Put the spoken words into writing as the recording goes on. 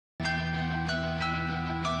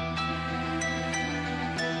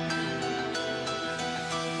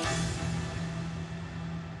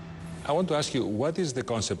I want to ask you, what is the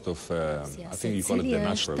concept of, I think you call it the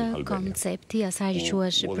natural Albania? Koncepti asaj që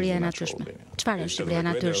quhet Shqipëria e natyrshme. Çfarë është Shqipëria e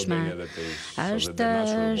natyrshme? Është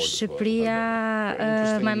Shqipëria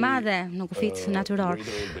më e madhe në kufit natyror.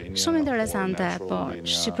 Shumë interesante, po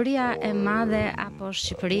Shqipëria e madhe apo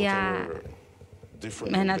Shqipëria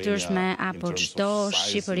e natyrshme apo çdo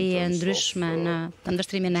Shqipëri e ndryshme në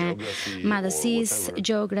ndërshtrimin e madhësisë,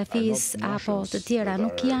 gjeografisë apo të tjera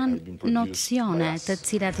nuk janë nocione të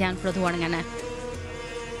cilat janë prodhuar nga ne.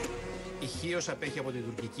 Η Χίος απέχει από την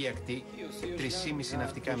τουρκική ακτή 3,5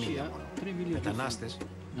 ναυτικά μίλια μόνο. Μετανάστες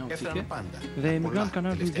έφταναν πάντα. Dhe emigrant kanë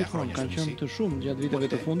ardhur gjithmonë, kanë qenë të shumë gjatë viteve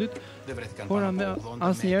të fundit, por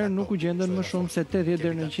asnjëherë nuk u gjendën më shumë se 80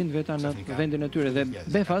 deri në 100 veta në vendin e tyre dhe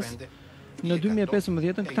befas në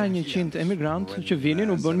 2015 këta 100 emigrant që vinin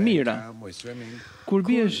u bën mira. Kur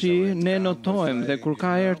bie shi, ne notojmë dhe kur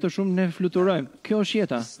ka erë të shumë ne fluturojmë. Kjo është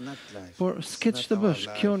jeta. Por s'ke ç'të bësh,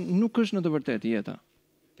 kjo nuk është në të vërtetë jeta.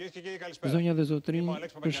 Zonja dhe zotrinj,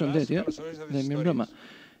 përshëndetje dhe mirëmbrëma.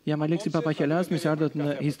 Jam Aleksi Papaqelas, mirëseardhët në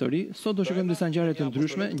Histori. Sot do shikojmë disa ngjarje të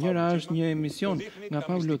ndryshme. Njëra është një emision nga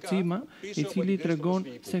Pablo Cima, i cili tregon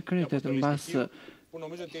sekretet mbas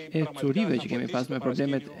e curive që kemi pas me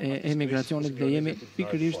problemet e emigracionit dhe jemi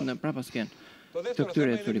pikërisht në prapasken të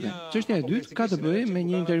këtyre curive. Çështja e dytë ka të bëjë me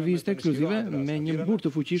një intervistë ekskluzive me një burr të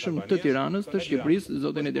fuqishëm të Tiranës, të Shqipërisë,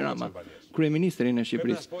 zotin Edi Rama, kryeministrin e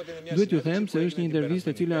Shqipërisë. Duhet ju them se është një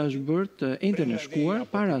intervistë e cila është bërë të enjten e shkuar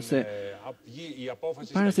para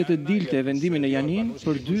se të dilte vendimin e Janin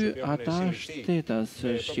për 2 ata shtetas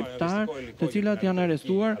shqiptar, të cilat janë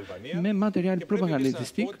arrestuar me material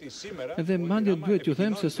propagandistik dhe madje duhet ju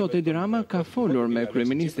them se sot Edi Rama ka folur me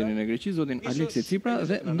kryeministrin e Greqisë, zotin Aleksi Tsipra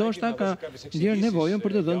dhe ndoshta ka ndjer nevojën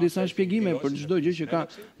për të dhënë disa shpjegime për çdo gjë që ka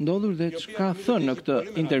ndodhur dhe ç'ka thënë në këtë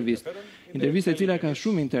intervistë. Intervistë e cila ka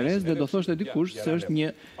shumë interes dhe do thoshte dikush se është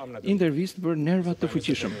një intervistë për nervat të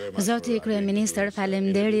fuqishëm. Zoti kryeministër,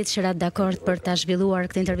 faleminderit që rat dakord për ta zhvilluar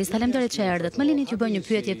këtë intervistë. Faleminderit që erdhët. Më lini t'ju bëj një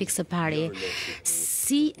pyetje pikë së pari.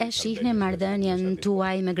 Si e shihni marrëdhënien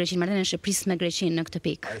tuaj me Greqinë, marrëdhënien e Shqipërisë me Greqinë në këtë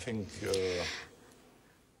pikë?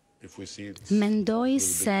 Mendoj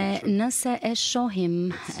se nëse e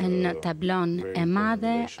shohim në tablon e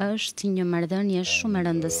madhe është një marrëdhënie shumë e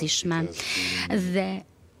rëndësishme dhe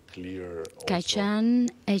ka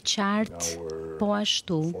qenë e qartë po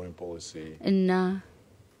ashtu në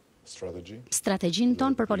strategjinë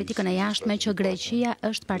tonë për politikën e jashtme që Greqia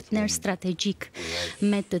është partner strategjik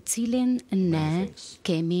me të cilin ne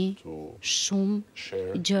kemi shumë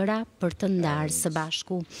gjëra për të ndarë së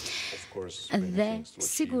bashku dhe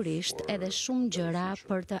sigurisht edhe shumë gjëra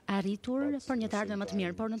për të arritur për një të ardhme më të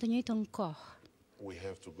mirë, por në të njëjtën kohë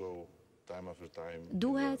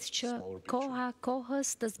duhet që koha kohës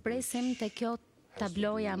të zbresim te kjo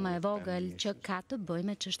tabloja më e vogël që ka të bëjë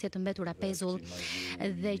me çështje të mbetura pezull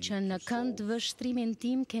dhe që në kënd vështrimin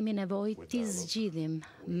tim kemi nevojë t'i zgjidhim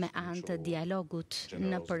me anë të dialogut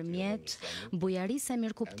nëpërmjet bujarisë e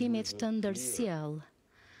mirëkuptimit të ndërsjell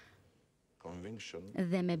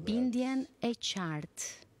dhe me bindjen e qartë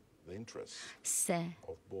se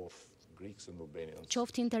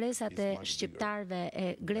qoftë interesat e shqiptarëve e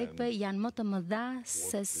grekëve janë më të mëdha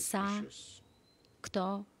se sa këto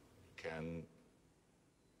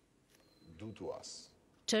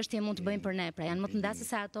çështje mund të bëjnë për ne, pra janë më të ndasë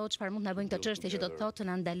se ato çfarë mund të na bëjnë këto çështje që do të thotë të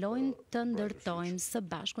na ndalojnë të ndërtojmë së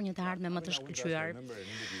bashku një të ardhme më të shkëlqyer.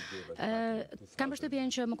 Kam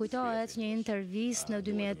përshtypjen që më kujtohet një intervistë në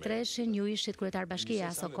 2003-shin, ju ishit kryetar bashkia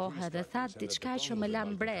aso kohë dhe thatë diçka që më la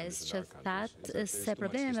mbrez, që thatë se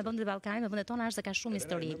problemi me vendet e Ballkanit, me vendet tona është se ka shumë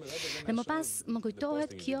histori. Dhe më pas më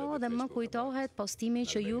kujtohet kjo dhe më kujtohet postimi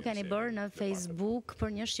që ju keni bërë në Facebook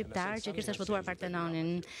për një shqiptar që kishte shpëtuar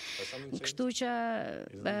Partenonin. Kështu që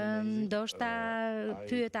ndoshta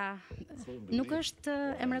pyeta, nuk është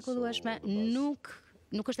e mrekullueshme, nuk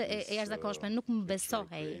është e jashtëzakonshme, nuk më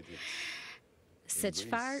besohej se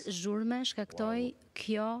çfarë zhurmë shkaktoi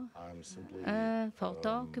kjo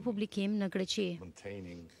foto, ky publikim në Greqi.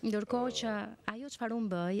 Ndërkohë që ajo çfarë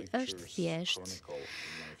unë bëj është thjesht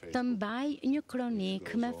të mbaj një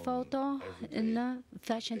kronik me foto në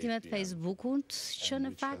faqen time të Facebookut që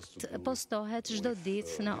në fakt postohet çdo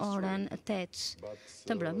ditë në orën 8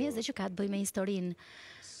 të mbrëmjes dhe që ka të bëjë me historinë.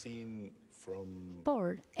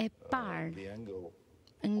 Por e parë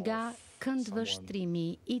nga këndvështrimi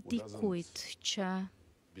i dikujt që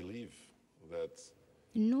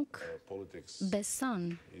nuk beson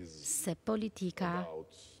se politika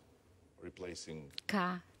ka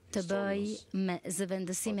të bëj me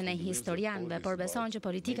zëvendësimin e historianëve, por beson që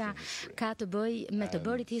politika ka të bëj me të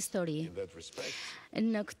bërit histori.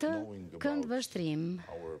 Në këtë këndvështrim,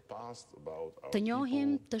 të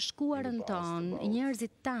njohim të shkuarën tonë,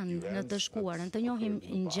 njerëzit tanë në të shkuarën, të njohim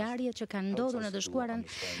ngjarjet që kanë ndodhur në të shkuarën,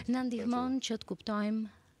 na ndihmon që të kuptojmë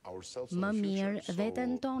më mirë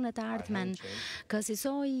veten tonë të ardhmen.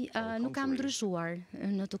 Kësaj nuk kam ndryshuar,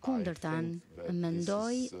 në të kundërtën,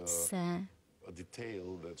 mendoj se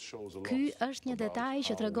ky është një detaj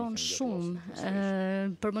që tregon shumë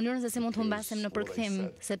për mënyrën se si mund të humbasim në përkthim,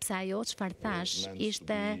 sepse ajo çfarë thash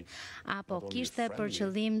ishte apo kishte për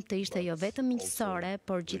qëllim të ishte jo vetëm miqësore,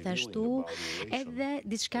 por gjithashtu edhe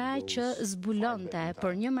diçka që zbulonte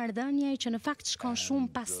për një marrëdhënie që në fakt shkon shumë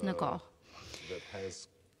pas në kohë.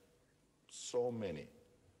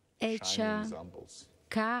 E që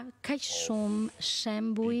ka kaq shumë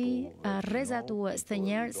shembuj rrezatues të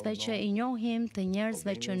njerëzve që i njohim, të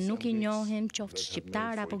njerëzve që nuk i njohim, qoftë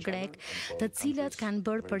shqiptar apo grek, të cilët kanë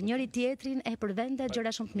bërë për njëri tjetrin e për vende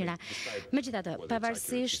gjëra shumë të mira. Megjithatë,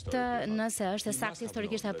 pavarësisht nëse është e saktë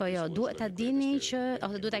historikisht apo jo, duhet ta dini që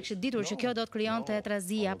ose duhet ta kishit ditur që kjo do të krijonte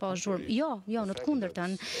trazi apo zhurmë. Jo, në të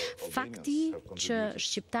kundërtën, fakti që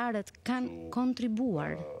shqiptarët kanë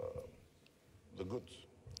kontribuar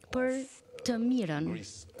për të mirën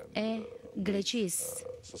e Greqisë,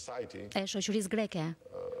 e shoqërisë greke,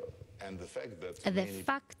 dhe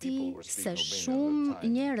fakti se shumë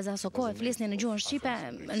njerëz aso kohë flisnin në gjuhën shqipe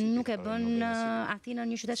nuk e bën Athinën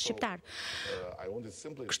një qytet shqiptar.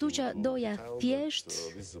 Kështu që doja thjesht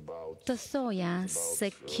të thoja se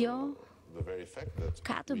kjo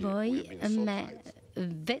ka të bëj me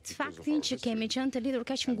vetë faktin që kemi qenë të lidhur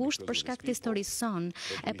kaq ngushtë për shkak të historisë sonë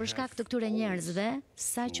e për shkak të këtyre njerëzve,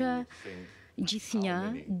 saqë gjithnjë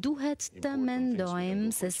duhet të mendojmë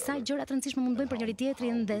se sa gjëra të rëndësishme mund të bëjmë për njëri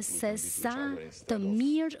tjetrin dhe se sa të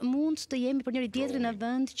mirë mund të jemi për njëri tjetrin në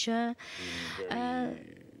vend që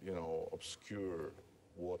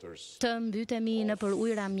të mbytemi nëpër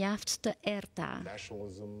ujëra mjaft të errta,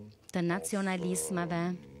 të nacionalizmave,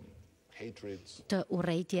 të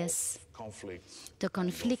urrejtjes, të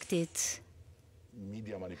konfliktit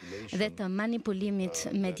dhe të manipulimit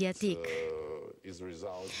mediatik,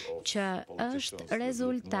 që është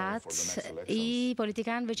rezultat i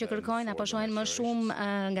politikanëve që kërkojnë apo shohin më shumë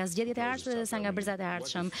nga zgjedhjet e ardhshme se sa nga brëzat e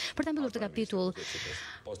ardhshëm. Për ta mbyllur këtë kapitull,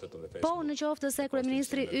 po në qoftë se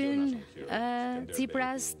kryeministri ynë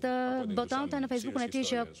Tsipras të botonte në Facebookun e tij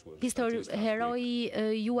që heroi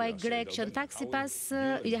juaj grek, që në fakt sipas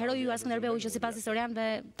heroi juaj Skënderbeu, që sipas historianëve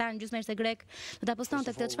tanë gjysmërisht grek, do ta postonte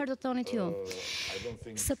këtë. Çfarë do të thonit ju?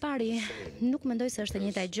 Së pari, nuk mendoj se është e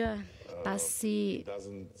njëjta gjë, pasi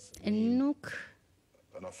nuk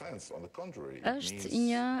është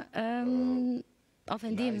një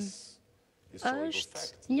ofendim, është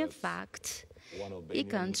një fakt i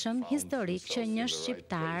këndshëm historik që një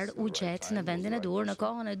shqiptar u gjet në vendin e duhur, në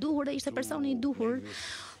kohën e duhur, dhe ishte personi i duhur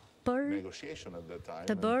për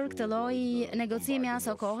të bërë këtë lloj negociimi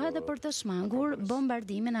aso kohë dhe për të shmangur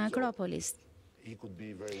bombardimin e Akropolis.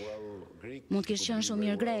 Mund të kishte qenë shumë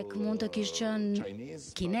mirë grek, mund të kishte qenë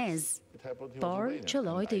kinez, por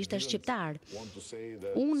qëlloi të ishte shqiptar.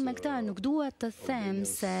 Unë me këtë nuk dua të them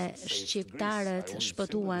se shqiptarët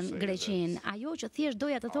shpëtuan Greqinë. Ajo që thjesht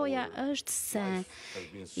doja të thoja është se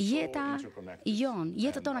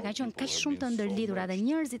jetët tona kanë qenë kaq shumë të ndërlidhura dhe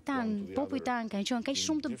njerëzit tanë, popujt tanë kanë qenë kaq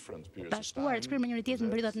shumë të bashkuar të shkruar me njëri tjetrin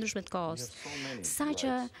në periudha të ndryshme të kohës.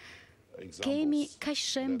 Saqë kemi kaq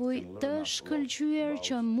shembuj të shkëlqyer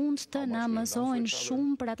që mund të na mësojnë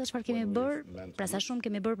shumë për atë çfarë kemi bërë, pra sa shumë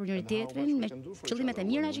kemi bërë për njëri tjetrin, me qëllimet e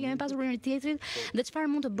mira që kemi pasur për njëri tjetrin, dhe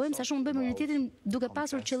çfarë mund të bëjmë sa shumë bëjmë për njëri tjetrin duke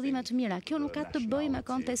pasur qëllime të mira. Kjo nuk ka të bëjë me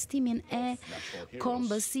kontestimin e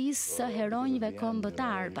kombësisë së heronjve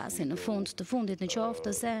kombëtar, pasi në fund të fundit, në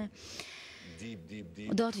qoftë se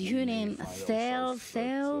do të hynim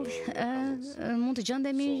thellë, mund të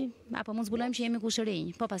gjendemi apo mund të zbulojmë që jemi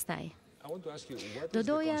kushërinj, po pastaj. Do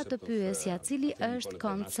doja të pyesja, cili është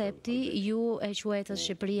koncepti ju e quajtës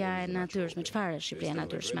Shqipëria e natyrshme? Çfarë është Shqipëria e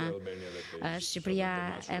natyrshme? Është Shqipëria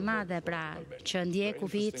e madhe, pra, që ndjek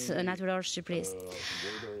kufit natyror Shqipërisë.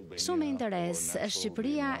 Shumë me interes, është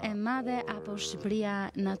Shqipëria e madhe apo Shqipëria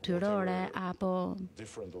natyrore apo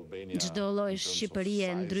çdo lloj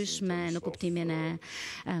Shqipërie ndryshme në kuptimin e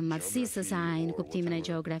madhësisë së saj, në kuptimin e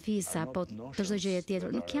gjeografisë apo të çdo gjëje tjetër.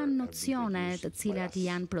 Nuk janë nocione të cilat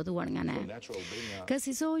janë prodhuar nga ne.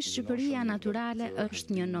 Kësaj Shqipëria natyrale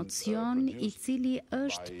është një nocion i cili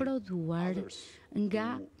është prodhuar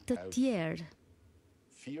nga të tjerë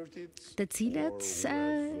të cilët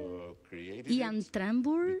i janë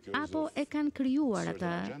trembur apo e kanë krijuar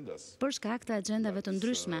ata për shkak të agjendave të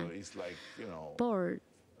ndryshme. Por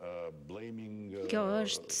kjo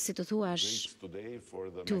është, si të thuash,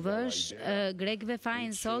 t'u vësh grekëve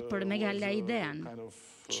fajin sot për megaloidean,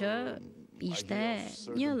 që ishte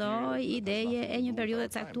një lloj ideje e një periudhe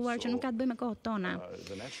të caktuar që nuk ka të bëjë me kohët tona.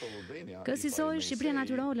 Kësaj Shqipëria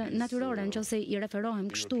natyrore, nëse i referohem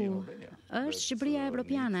kështu, është Shqipëria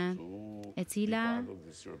evropiane, e cila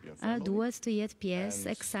duhet të jetë pjesë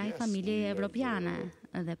e kësaj familje evropiane.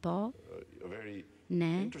 Dhe po,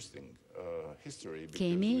 ne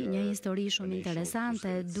kemi një histori shumë interesante,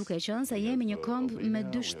 duke qenë se jemi një kombë me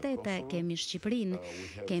dy shtete, kemi Shqipërinë,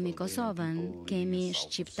 kemi Kosovën, kemi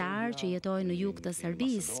shqiptarë që jetojnë në jug të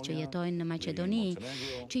Serbisë, që jetojnë në Maqedoni,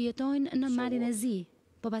 që jetojnë në Malin e Zi.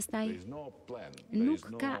 Po pastaj nuk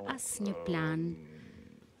ka asnjë plan,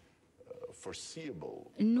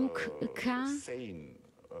 nuk ka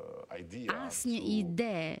asnjë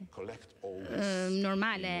ide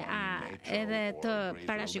normale edhe të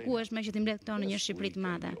parashikueshme që t'i mbledh këto në një Shqipëri të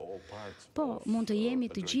madhe. Po, mund të jemi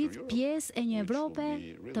të gjithë pjesë e një Evrope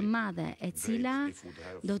të madhe, e cila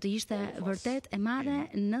do të ishte vërtet e madhe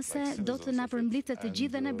nëse do të na përmblidhte të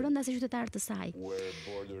gjithë dhe ne brenda si qytetarë të saj.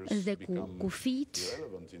 Dhe ku kufit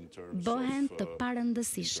bëhen të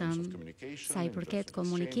parëndësishëm, sa i përket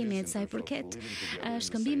komunikimit, sa i përket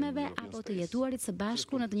shkëmbimeve apo të jetuarit së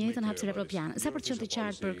bashku në të njëjtën hapësirë evropiane. Sa për të qenë të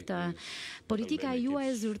qartë për këtë, politika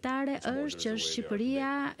juaj zyrtare është që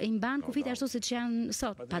Shqipëria i mban kufit ashtu siç janë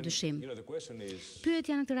sot, padyshim.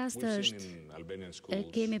 Pyetja në këtë rast është,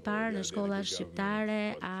 kemi parë në shkolla shqiptare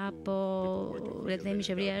apo le të themi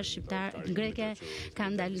qeveria shqiptare greke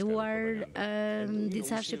ka ndaluar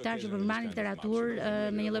disa shqiptarë që përmbanin literaturë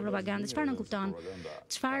me një lloj propagande. Çfarë nënkupton?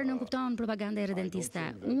 Çfarë nënkupton propaganda irredentiste?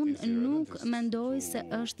 Unë nuk mendoj se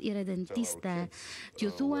është irredentiste.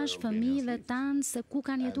 T'ju thuash fëmijëve tanë se ku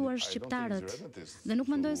kanë jetuar shqiptarët, dhe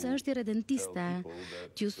nuk mendoj se është irredentiste.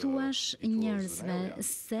 T'ju thuash njerëzve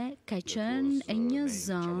se ka qenë një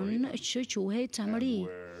zonë që quhej Çamëri,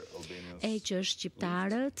 e që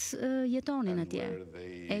shqiptarët jetonin atje,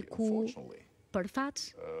 e ku për fat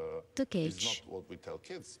të keq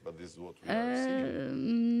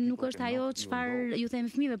nuk është ajo çfarë ju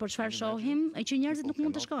themi fëmijëve, por çfarë shohim, që njerëzit nuk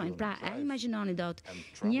mund të shkojnë. Pra, imagjinoni dot,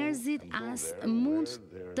 njerëzit as mund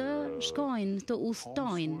të shkojnë, të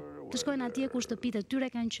udhtojnë, të shkojnë atje ku shtëpitë e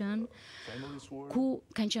tyre kanë qenë, ku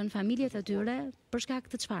kanë qenë familjet e tyre, për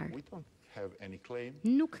shkak të çfarë?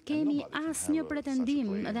 Nuk kemi asnjë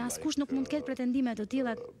pretendim dhe askush nuk mund të ketë pretendime të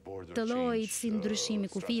tilla të llojit si ndryshimi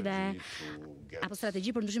kufive apo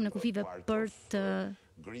strategji për ndryshimin e kufive për të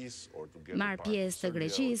marrë pjesë të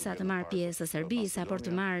Greqisë, a të marrë pjesë të Serbisë, apo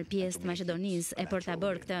të marrë pjesë të Maqedonisë e për ta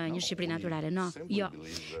bërë këtë një Shqipëri natyrale. No, jo.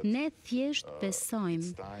 Ne thjesht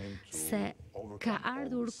besojmë se ka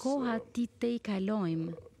ardhur koha ti të i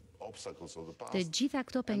kalojmë të gjitha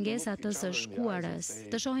këto pengesa të së shkuarës,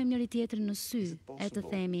 të shohim njëri tjetrin në sy, e të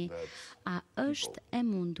themi, a është e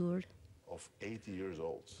mundur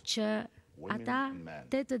që ata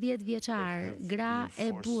 80 vjeçar, gra e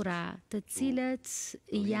burra, të cilët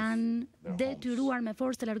janë detyruar me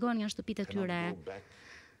forcë të largohen nga shtëpitë e tyre,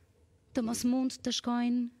 të mos mund të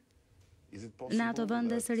shkojnë në ato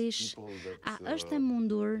vende sërish? A është e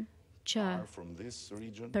mundur që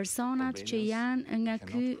personat që janë nga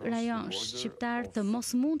ky rajon shqiptar të mos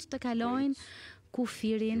mund të kalojnë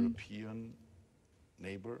kufirin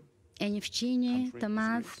e një fqinji të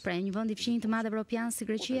madh, pra një vend i fqinj të madh evropian si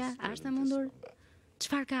Greqia? A është e mundur?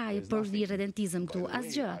 Çfarë ka për irredentizëm këtu?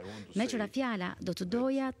 Asgjë. Me qëra fjala, do të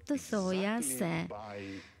doja të thoja se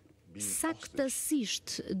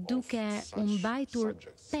saktësisht duke u mbajtur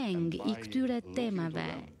peng i këtyre temave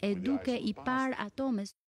e duke i par ato me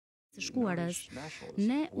së shkuarës,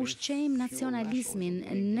 ne ushqejmë nacionalizmin,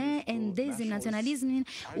 ne e ndezim nacionalizmin,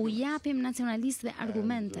 u japim nacionalistëve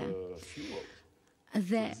argumente.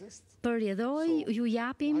 Dhe përjedhoj ju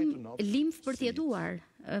japim limf për të jetuar,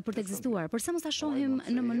 për të ekzistuar. Përse mos ta shohim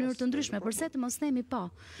në mënyrë të ndryshme? Përse të mos themi po?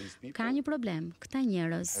 Ka një problem. Këta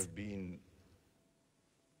njerëz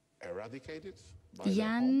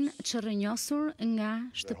janë çrrënjosur nga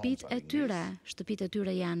shtëpitë e tyre. Shtëpitë e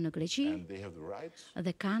tyre janë në Greqi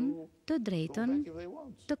dhe kanë të drejtën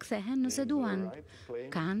të kthehen nëse duan.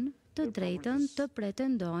 Kanë të drejtën të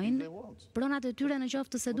pretendojnë pronat e tyre në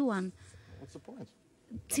qoftë se duan.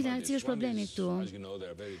 Cili është problemi këtu?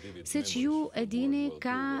 Siç ju e dini,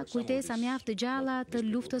 ka kujtesa mjaft të gjalla të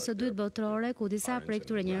luftës së dytë botërore, ku disa prej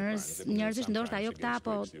këtyre njerëzish, ndoshta ajo këta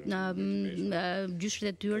apo gjyshët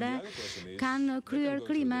e tyre, kanë kryer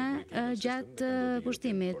krime gjatë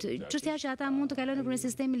pushtimit. Çështja që ata mund të kalojnë nëpër një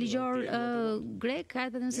sistem ligjor grek,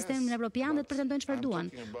 edhe në sistemin evropian dhe të pretendojnë çfarë duan.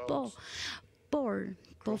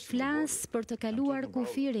 Po flas për të kaluar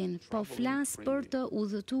kufirin, po flas për të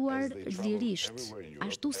udhëtuar lirisht.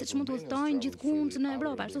 Ashtu siç mund të udhëtojnë gjithkund në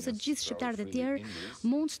Evropë, ashtu se gjithë shqiptarët e tjerë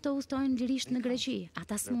mund të udhëtojnë lirisht në Greqi.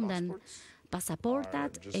 Ata s'munden.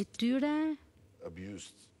 Pasaportat e tyre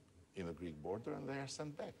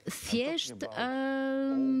thjesht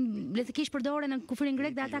le të keq përdoren në kufirin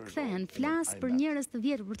grek dhe ata kthehen. Flas për njerëz të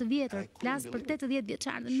vjetër, për të vjetër, flas për 80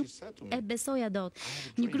 vjeçar dhe nuk e besoja dot.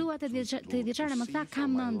 Një grua 80 vjeçare më tha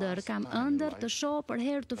kam ëndër të shoh për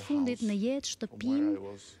herë të fundit në jetë shtëpinë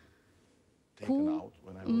ku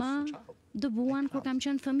më dëbuan kur kam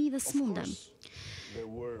qenë fëmijë dhe smundem.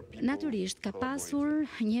 Natyrisht ka pasur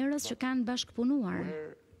njerëz që kanë bashkëpunuar,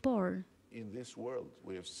 por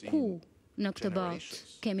ku në këtë botë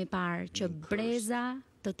kemi parë që breza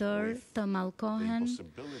të tërë të mallkohen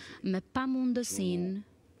me pamundësinë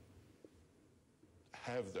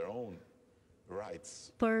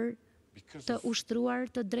për të ushtruar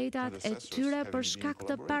të drejtat e tyre për shkak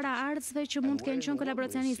të paraardhësve që mund të kenë qenë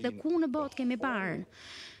kolaboracionistë. Dhe ku në botë kemi parë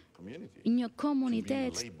një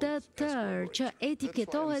komunitet të tërë që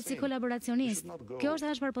etiketohet si kolaboracionist. Kjo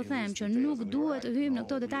është çfarë po them, që nuk duhet të hyjmë në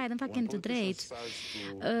këto detaje, dhe në fakt keni të drejtë.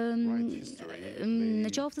 Në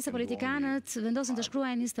qoftë se politikanët vendosin të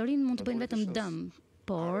shkruajnë historinë, mund të bëjnë vetëm dëm.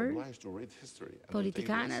 Por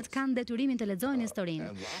politikanët kanë detyrimin të lexojnë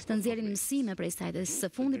historinë, të nxjerrin mësime prej saj dhe së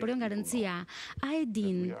fundi, por jo nga rëndësia. A e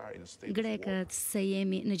din grekët se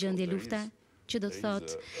jemi në gjendje lufte, që do të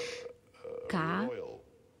thotë ka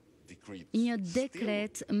një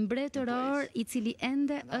dekret mbretëror i cili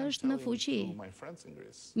ende është në fuqi.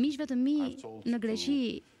 Miqve të mi në Greqi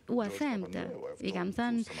u a them këtë, i kam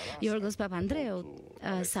thënë Jorgos Papandreut,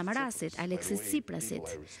 Samarasit, Aleksis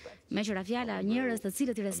Tsiprasit, me qëra fjala njerëz të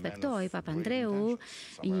cilët i respektoj. Papandreou,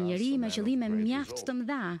 një njeri me qëllime mjaft të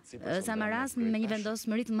mëdha, Samaras me një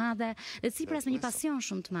vendosmëri të madhe, dhe Tsipras me një pasion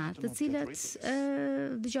shumë të madh, të cilët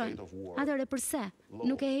dëgjojnë. Atëherë pse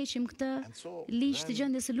nuk e heqim këtë ligj të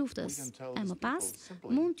gjendjes së luftës? E më pas,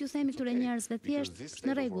 mund t'ju themi këtyre njerëzve thjesht është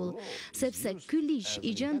në rregull, sepse ky ligj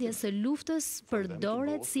i gjendjes së luftës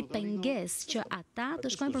përdoret si pengesë që ata të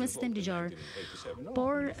shkojnë përmes sistemit ligjor.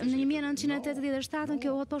 Por në 1987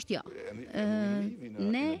 kjo uhet poshtë jo.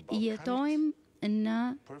 Ne jetojmë në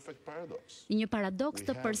një paradoks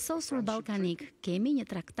të përsosur ballkanik. Kemi një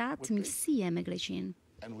traktat miqësie me Greqinë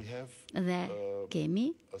dhe kemi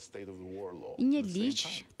një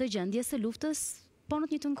ligj të gjendjes së luftës, po në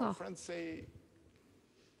të njëjtën kohë.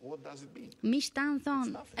 Miq tanë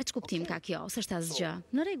thonë, e ç'kuptim ka kjo, s'është asgjë.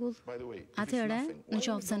 Në rregull. Atëherë, në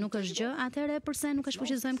qoftë se nuk është gjë, atëherë pse nuk e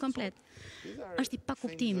shfuqizojmë komplet? Është i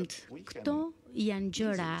pakuptimt. Këto janë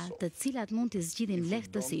gjëra të cilat mund t'i zgjidhim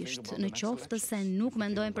lehtësisht, në qoftë se nuk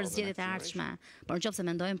mendojmë për zgjedhjet e ardhshme, por në qoftë se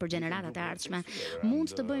mendojmë për gjeneratat e ardhshme,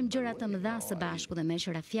 mund të bëjmë gjëra të mëdha së bashku dhe me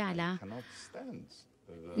qëra fjala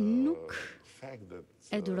nuk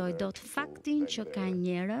e duroj dot faktin që ka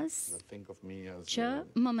njerëz që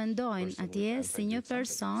më mendojnë atje si një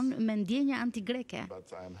person me ndjenja antigreke.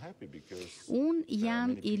 Unë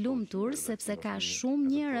jam i lumtur sepse ka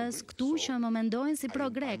shumë njerëz këtu që më mendojnë si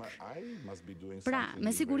pro-grek. Pra,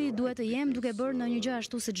 me siguri duhet të jem duke bërë në një gjë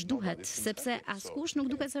ashtu siç duhet, sepse askush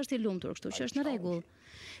nuk duket se është i lumtur, kështu që është në rregull.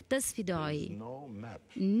 Të sfidoj.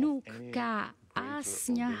 Nuk ka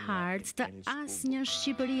asnjë hartë të asnjë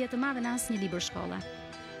Shqipërie të madhe në asnjë libër shkolle.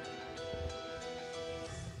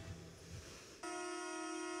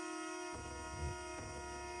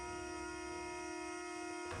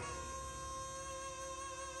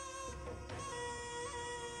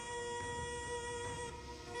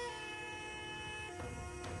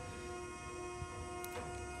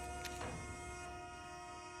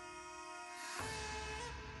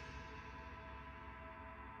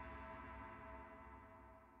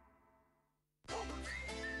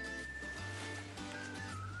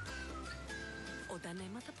 Όταν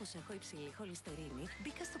έμαθα πως έχω υψηλή χολυστερίνη,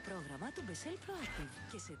 μπήκα στο πρόγραμμα του Besel Proactive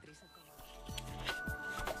και σε 3 ακόμα.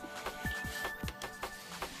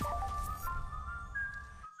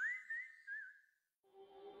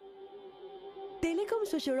 Telekom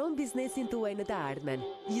është shoqëron biznesin tuaj në të ardhmen.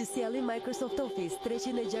 Ju sjellim Microsoft Office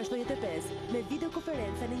 365 me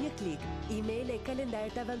videokonferenca në një klik, email e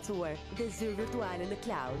kalendar të avancuar dhe zyrë virtuale në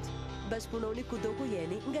cloud. Bashkëpunoni kudo ku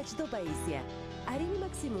jeni nga çdo pajisje. Arrini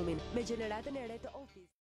maksimumin me gjeneratën e re të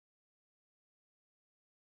Office.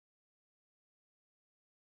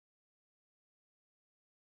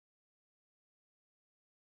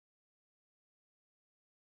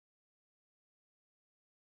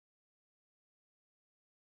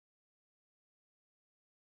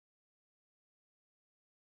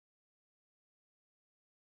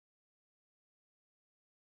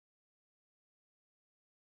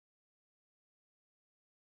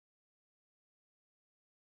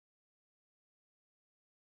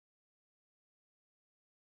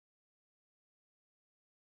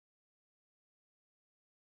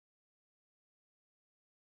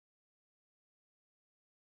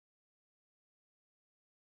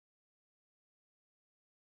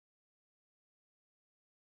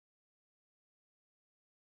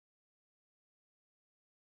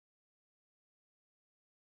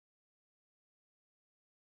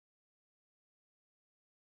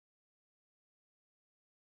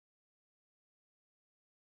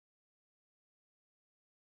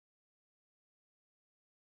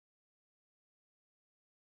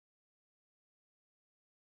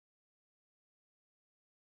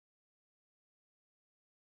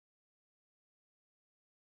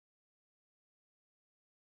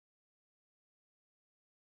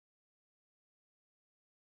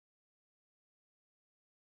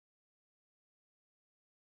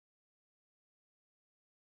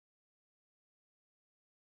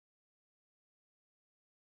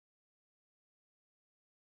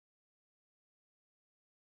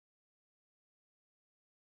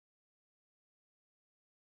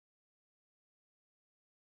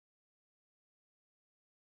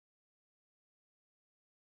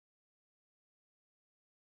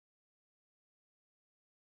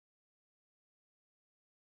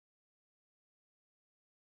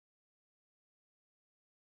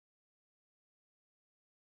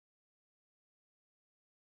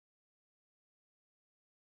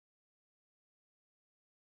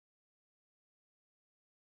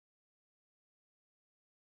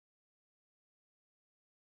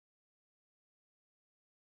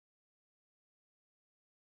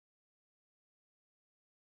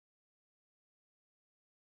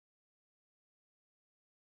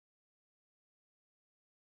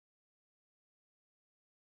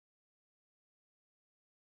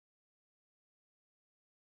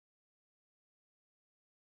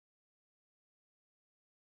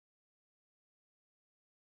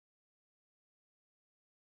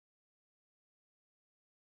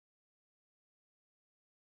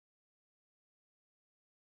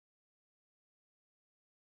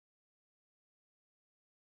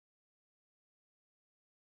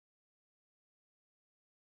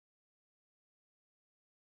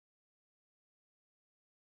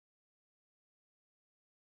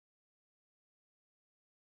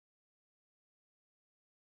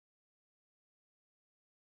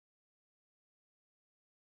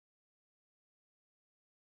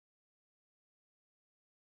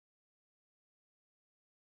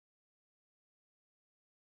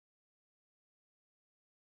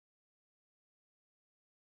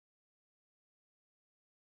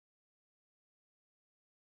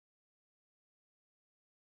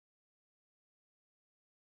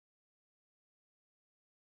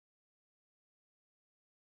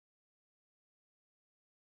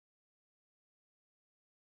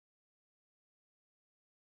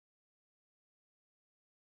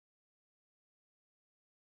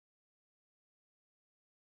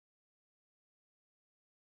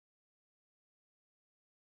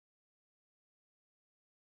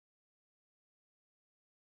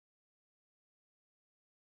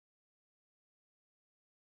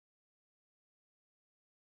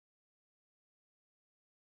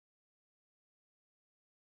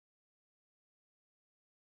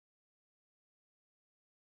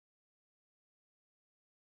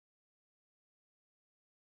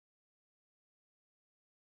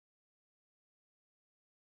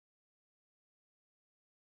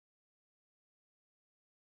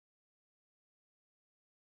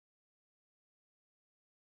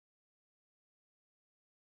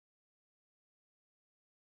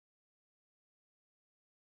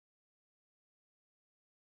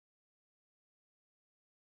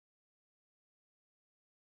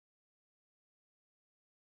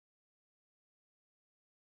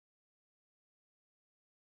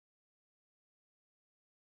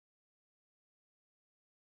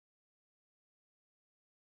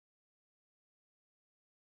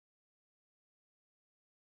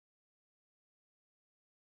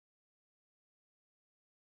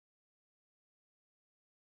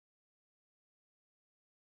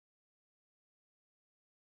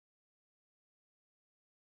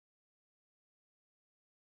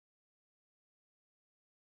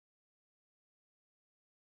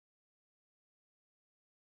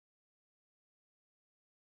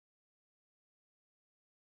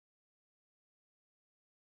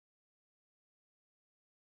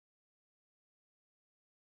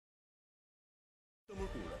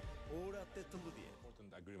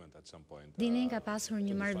 Dini ka pasur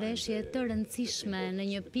një marrëveshje të rëndësishme në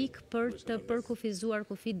një pikë për të përkufizuar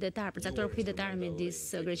kufit detar, përcaktuar kufit detar midis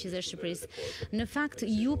Greqisë dhe Shqipërisë. Në fakt,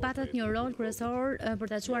 ju patët një rol kryesor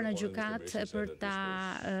për ta çuar në gjykat, për ta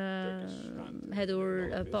hedhur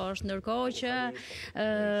poshtë, ndërkohë që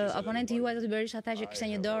oponenti juaj Zoti Berisha tha që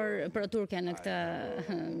kishte një dorë pro-turke në këtë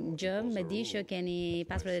gjë, me di që keni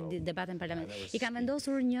pasur debatin në parlament. I kam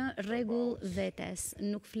vendosur një rregull vetes,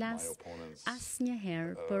 nuk flas asnjëherë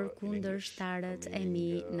për kundërshtarët e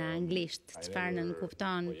mi në anglisht, çfarë nën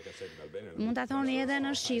kupton. Mund ta thoni edhe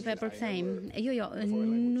në shqipe për kthejmë. Jo,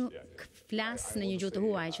 nuk flas në një gjuhë të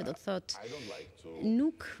huaj, që do të thotë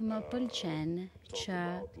nuk më pëlqen që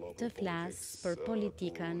të flas për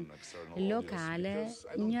politikën lokale,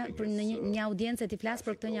 për një audiencë të flas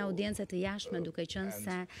për këtë një audiencë të jashtme, duke qenë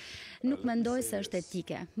se nuk mendoj se është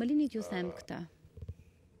etike. Më lini t'ju them këtë.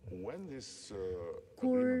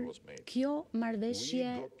 Kur kjo marrëveshje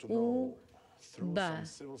u bë,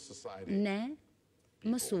 ne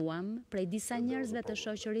mësuam prej disa njerëzve të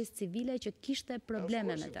shoqërisë civile që kishte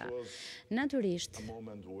probleme me ta. Natyrisht,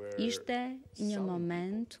 ishte një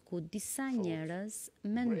moment ku disa njerëz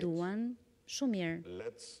menduan shumë mirë.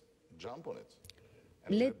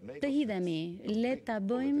 Le të hidhemi, le ta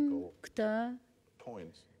bëjmë këtë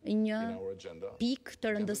një pikë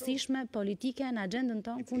të rëndësishme politike në agjendën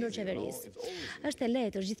tonë kundër qeverisë. Është e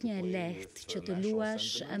lehtë, është gjithnjë e lehtë që të luash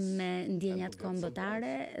me ndjenjat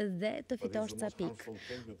kombëtare dhe të fitosh ca pikë.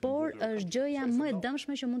 Por është gjëja më e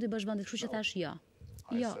dëmshme që mund t'i bësh vendit, kështu që thash jo.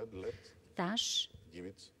 Jo. Thash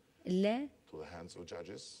le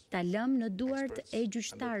ta lëmë në duart e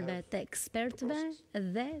gjyqtarëve, të ekspertëve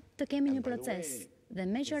dhe të kemi një proces. Dhe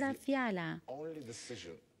me qëra fjala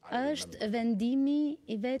është vendimi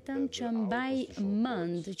i vetëm që mbaj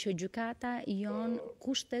mend që gjykata jon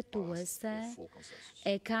kushtetuese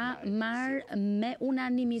e ka marrë me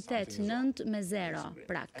unanimitet 9-0.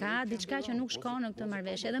 Pra ka diçka që nuk shkon në këtë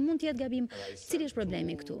marrëveshje dhe mund të jetë gabim. Cili është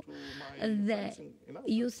problemi këtu? Dhe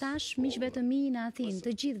ju thash miqve të mi në Athinë,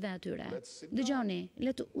 të gjithëve atyre, dëgjoni,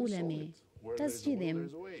 le të ulemi, të zgjidhim.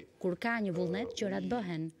 Kur ka një vullnet, gjërat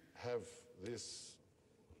bëhen.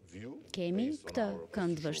 Kemi këtë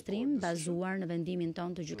këndvështrim bazuar në vendimin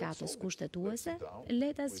ton të gjykatës kushtetuese, le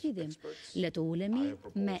ta zgjidhim. Le të ulemi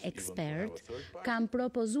me ekspert. Kam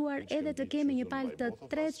propozuar edhe të kemi një palë të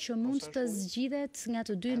tretë që mund të zgjidhet nga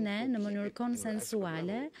të dy ne në mënyrë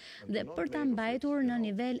konsensuale dhe për ta mbajtur në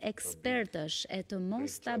nivel ekspertësh e të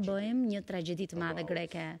mos ta bëjmë një tragjedi të madhe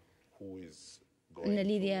greke në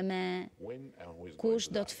lidhje me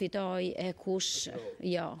kush do të fitoj e kush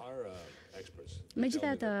jo.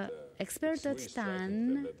 Megjithatë, ekspertët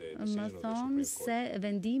tanë më thonë se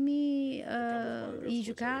vendimi i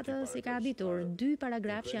gjykatës i ka habitur. 2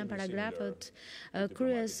 paragrafë që janë paragrafët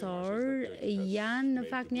kryesor janë në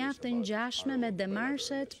fakt mjaft të ngjashme me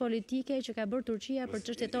demarshet politike që ka bërë Turqia për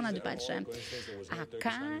çështjet tona dypalshe. A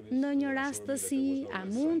ka ndonjë rastësi, a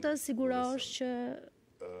mund të sigurosh që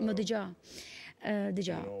më dëgjoj?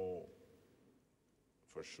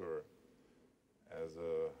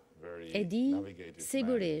 E di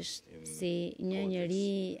sigurisht si një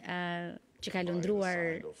njeri që ka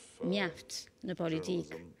lundruar mjaft në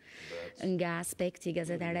politikë nga aspekti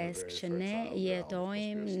gazetaresk që ne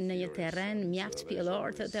jetojmë në një terren mjaft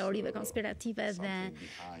pjellor të teorive konspirative dhe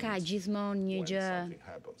ka gjithmonë një gjë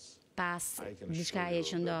pas diçkaje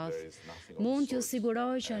që ndodh. Mund t'ju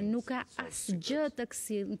siguroj që nuk ka asgjë të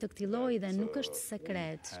këtij lloji dhe nuk është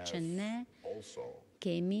sekret që ne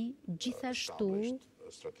kemi gjithashtu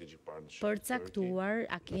përcaktuar,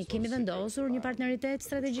 kemi vendosur një partneritet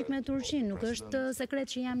strategjik me Turqinë. Nuk është sekret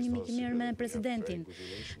që jam një mik i mirë me presidentin.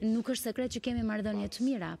 Nuk është sekret që kemi marrëdhënie të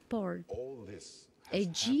mira, por e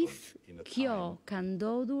gjithë kjo ka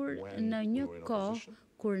ndodhur në një kohë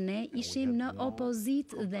kur ne ishim në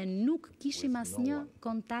opozit dhe nuk kishim asnjë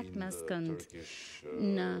kontakt me askënd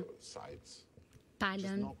në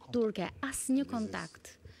palën turke, asnjë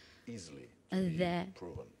kontakt. Dhe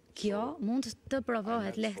kjo mund të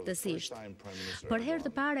provohet lehtësisht. Për herë të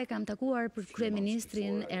parë kam takuar për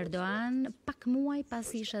kryeministrin Erdogan pak muaj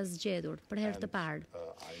pasi isha zgjedhur, për herë të parë.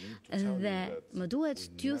 Dhe më duhet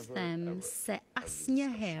t'ju them se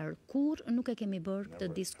asnjëherë kur nuk e kemi bërë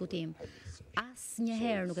këtë diskutim.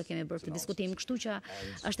 Asnjëherë nuk e kemi bërë këtë diskutim, kështu që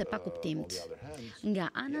është e pakuptimt.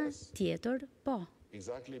 Nga ana tjetër, po.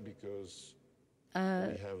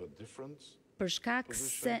 për shkak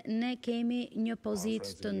se ne kemi një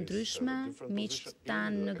pozitë të ndryshme, miqtë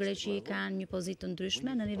tanë në Greqi kanë një pozitë të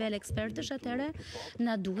ndryshme, në nivel ekspertësh atëre,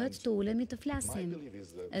 na duhet të ulemi të flasim.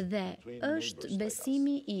 Dhe është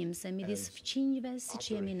besimi im se midis fqinjve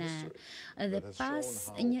siç jemi ne, dhe pas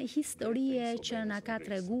një historie që na ka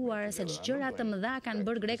treguar se gjëra të mëdha kanë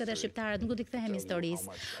bërë grekët e shqiptarët, nuk do t'i kthehem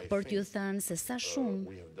historisë, por t'ju thënë se sa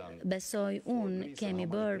shumë besoj unë kemi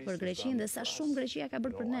bërë për Greqinë dhe sa shumë Greqia ka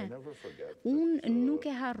bërë për ne. Unë nuk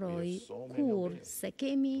e harroj kur se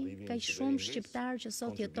kemi kaq shumë shqiptarë që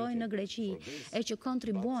sot jetojnë në Greqi e që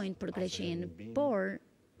kontribuojnë për Greqinë, por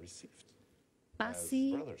pasi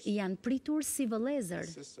janë pritur si vëllezër,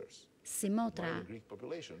 si motra,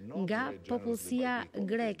 nga popullsia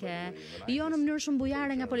greke, jo në mënyrë shumë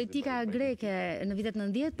bujare nga politika greke në vitet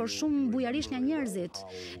 90, por shumë bujarisht nga njerëzit.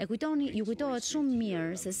 Ju kujtohet shumë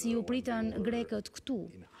mirë se si u pritën grekët këtu.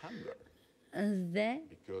 Dhe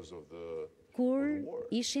kur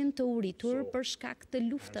ishin të uritur për shkak të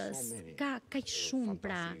luftës, ka kaq shumë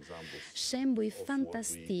pra shembuj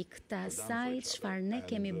fantastik të asaj çfarë ne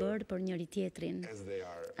kemi bërë për njëri tjetrin.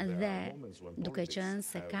 Dhe duke qenë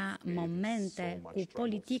se ka momente ku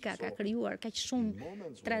politika ka krijuar kaq shumë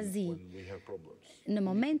trazi, në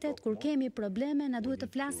momentet kur kemi probleme, na duhet të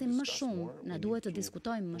flasim më shumë, na duhet të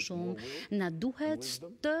diskutojmë më shumë, na duhet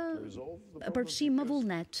të përfshijmë më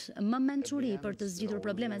vullnet, më mençuri për të zgjidhur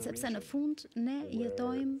problemet, sepse në fund ne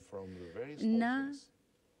jetojmë në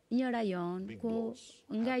një rajon ku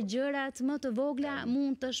nga gjërat më të vogla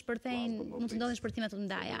mund të ndodhin shpërthime të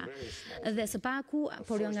mëdha. Dhe së paku,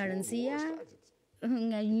 por jo nga rëndësia,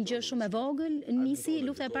 nga një gjë shumë e vogël, nisi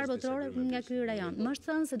lufta e parë botërore nga ky rajon. Më është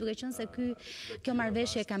thënë se duke qenë se kjo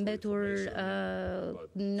marrëveshje ka mbetur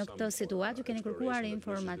në këtë situatë, ju keni kërkuar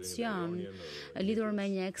informacion lidhur me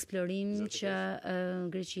një eksplorim që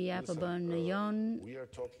Greqia po bën në Jon.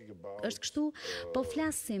 Është kështu, po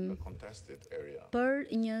flasim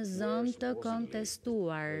për një zonë të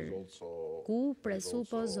kontestuar ku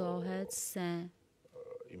presupozohet se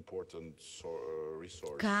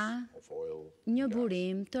ka një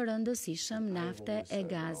burim të rëndësishëm nafte e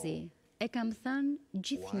gazi. E kam thënë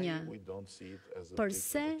gjithnjë,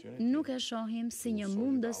 përse nuk e shohim si një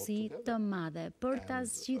mundësi të madhe për ta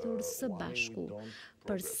zgjidhur së bashku,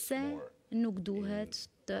 përse nuk duhet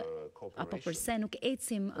apo përse nuk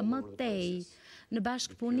ecim më tej në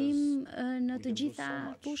bashkëpunim në të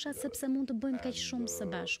gjitha fushat, sepse mund të bëjmë kaq shumë së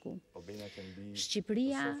bashku.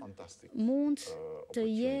 Shqipëria mund të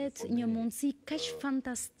jetë një mundësi kaq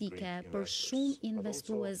fantastike për shumë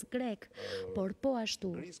investues grek, por po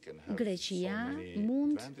ashtu Greqia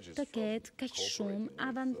mund të ketë kaq shumë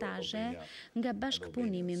avantazhe nga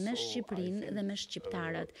bashkëpunimi me Shqipërinë dhe me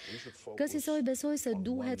shqiptarët. Kësaj besoj se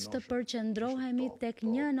duhet të përqendrohemi tek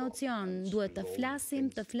një nocion, duhet të flasim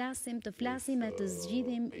e të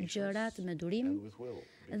zgjidhim gjërat me durim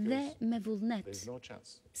dhe me vullnet,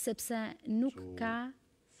 sepse nuk ka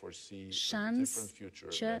shans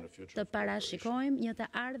që të parashikojmë një të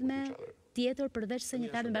ardhme tjetër përveç se një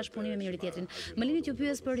të ardhme bashkëpunimi me njëri tjetrin. Më lini t'ju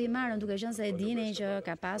pyes për Rimarën, duke qenë se e dini që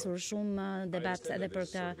ka pasur shumë debat edhe për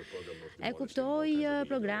këtë. E kuptoj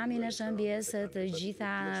programin e shëmbjes të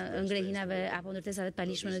gjitha ngrehinave apo ndërtesave të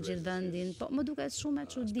palishme në gjithë vendin, po më duket shumë e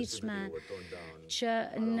çuditshme që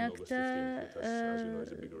në këtë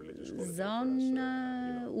zonë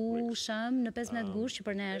u shëm në 15 gusht, që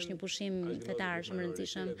për ne është një pushim fetar shumë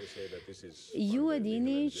rëndësishëm. Ju e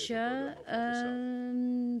dini që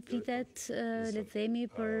flitet le të themi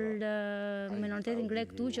për minoritetin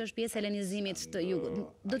grek këtu që është pjesë e helenizimit të jugut.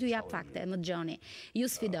 Do t'ju jap fakte, më dëgjoni. Ju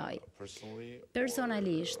sfidoj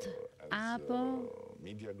personalisht apo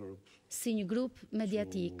si një grup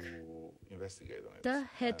mediatik të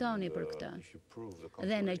hetoni për këtë.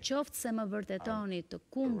 Dhe në qoftë se më vërtetoni të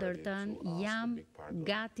kundërtën, jam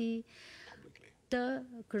gati të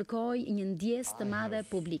kërkoj një ndjesë të madhe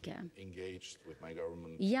publike.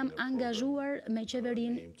 Jam angazhuar me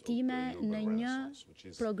qeverinë time në një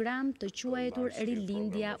program të quajtur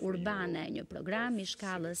Rilindja Urbane, një program i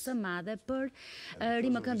shkallës së madhe për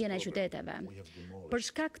rimëkëmbjen e qyteteve. Për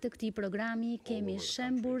shkak të këtij programi kemi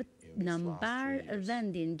shembur në mbar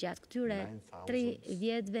vendin gjatë këtyre 3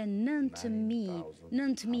 vjetëve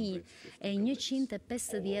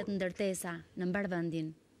 9.150 ndërtesa në mbar vendin.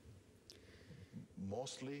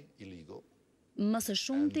 Më së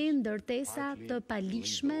shumti ndërtesa të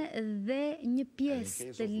palishme dhe një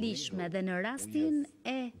pjesë të lishme, dhe në rastin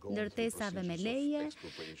e ndërtesave me leje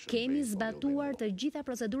kemi zbatuar të gjitha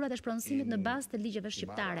procedurat e shpronësimit në bazë të ligjeve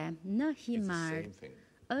shqiptare. Në Himar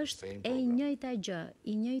është e njëjta gjë, i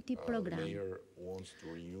njëjti program.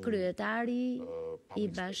 Kryetari i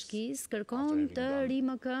bashkisë kërkon të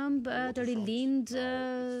rimë këmbë, të rilind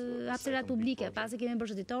hapësirat publike, pasi kemi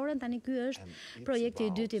mbështetitoren, tani ky është projekti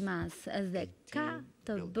i dytë i madh dhe ka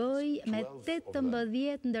të bëj me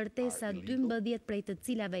 18 ndërtesa, 12 prej të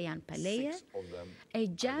cilave janë pa leje e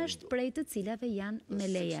 6 prej të cilave janë me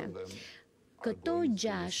leje. Këto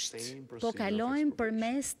 6 po kalojnë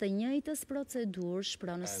përmes të njëjtës procedurë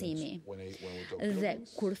shpronësimi. Dhe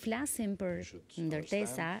kur flasim për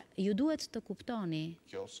ndërtesa, ju duhet të kuptoni,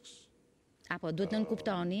 apo duhet të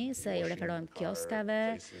nënkuptoni se ju referojmë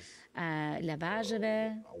kioskave,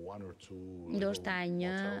 lavazheve, ndoshta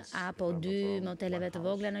 1 apo 2 moteleve të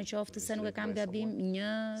vogla në qoftë se nuk e kam gabim,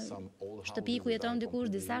 një shtëpi ku jeton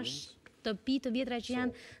dikush, disa shtëpi të vjetra që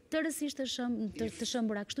janë tërësisht të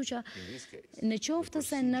shëmbura. Kështu që në qoftë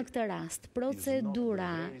se në këtë rast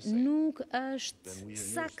procedura nuk është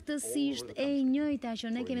saktësisht e njëjta që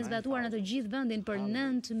ne kemi zbatuar në të gjithë vendin për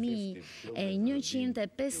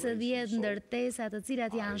 9150 ndërtesa të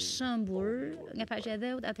cilat janë shëmbur nga faqja e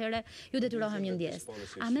dheut, atëherë ju detyrohem një ndjesë.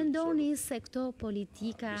 A mendoni se këto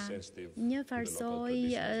politika një farsoj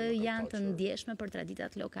janë të ndjeshme për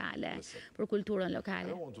traditat lokale, për kulturën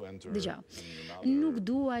lokale? Dëgjoj, nuk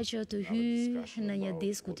dua që të hyj në një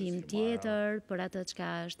diskutim tjetër për atë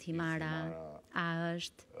çka është Himara. A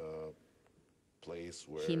është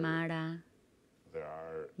Himara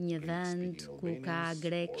një vend ku ka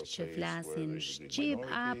grek që flasin shqip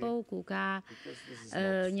apo ku ka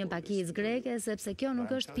një pakicë greke, sepse kjo nuk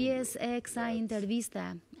është pjesë e kësaj interviste.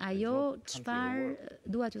 Ajo çfarë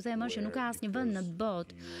dua t'ju them është që nuk ka asnjë vend në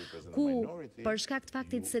botë ku për shkak të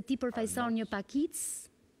faktit se ti përfaqëson një pakicë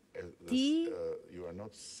ti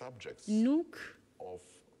nuk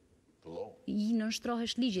i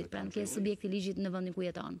nënshtrohesh ligjit, pra nuk je subjekti i ligjit në vendin ku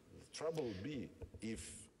jeton.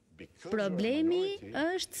 Problemi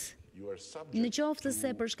është në qoftë se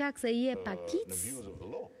për shkak se je pakicë,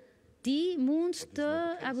 ti mund të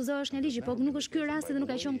abuzohesh nga ligji, po nuk është ky rasti dhe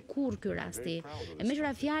nuk ka qenë kurrë ky rasti. E me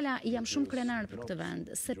qëra fjala, jam shumë krenar për këtë vend,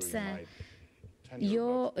 sepse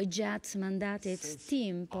jo gjatë mandatit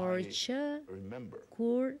tim, por që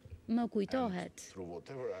kur më kujtohet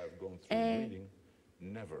e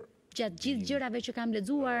gjatë gjithë gjërave që kam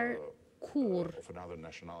lexuar, kur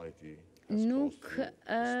nuk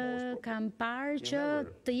kam parë që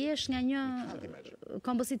të jesh nga një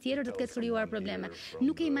kompozit tjetër të ketë krijuar probleme.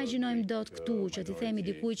 Nuk e imagjinojmë dot këtu që t'i themi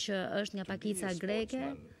dikujt që është nga pakica greke,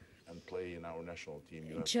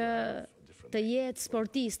 që të jetë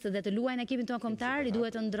sportist dhe të luajë në ekipin tonë kombëtar, i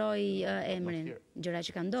duhet të ndrojë emrin, gjëra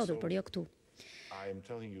që kanë ndodhur, por jo këtu.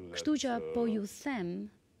 Kështu që po ju them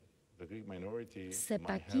se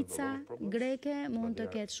pakica greke mund të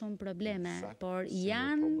ketë shumë probleme, por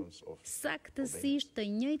janë saktësisht të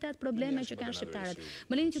njëjtat probleme që kanë shqiptarët.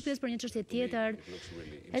 Më lini t'ju pyes për një çështje tjetër,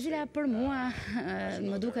 e cila për mua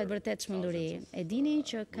më duket vërtet çmenduri. E dini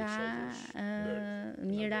që ka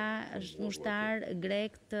mira ushtar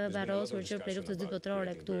grek të varrosur që prej luftës dytë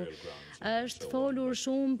botërore këtu. Është folur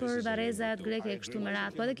shumë për varrezat greke kështu me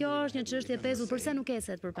radhë, po edhe kjo është një çështje e pezull, pse nuk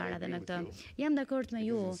eset përpara dhe me këtë. Jam dakord me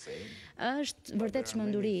ju. Është vërtet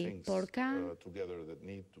çmenduri, por ka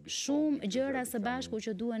shumë gjëra së bashku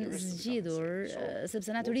që duhen zgjidhur,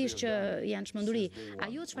 sepse natyrisht që janë çmenduri.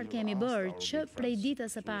 Ajo çfarë kemi bërë që prej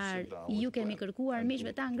ditës së parë ju kemi kërkuar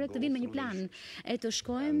miqve tanë grek të vinë me një plan e të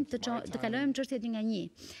shkojmë të kalojmë çështjet një nga një.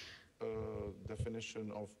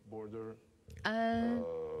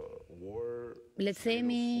 Le të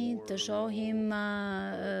themi të shohim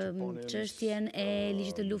çështjen e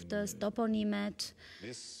ligjit të luftës, toponimet,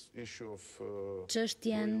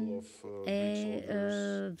 çështjen e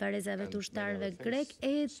varrezave të ushtarëve grek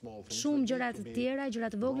e shumë gjëra të tjera, gjëra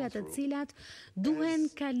të vogla të cilat duhen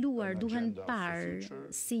kaluar, duhen parë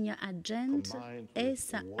si një agent e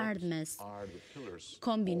së ardhmes,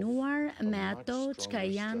 kombinuar me ato çka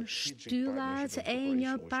janë shtyllat e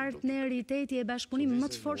një partneriteti e bashkëpunimi më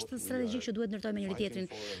të fortë strategjik që duhet ndërtojmë me njëri tjetrin.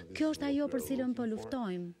 Kjo është ajo për cilën po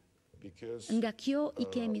luftojmë. Nga kjo i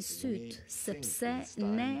kemi syt, sepse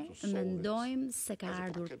ne mendojmë se ka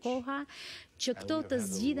ardhur koha që këto të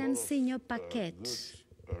zgjidhen si një paket.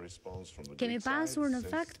 Kemi pasur në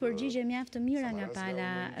fakt përgjigje mjaft të mira nga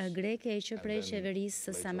pala greke që prej qeverisë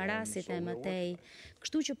së Samarasit e mëtej,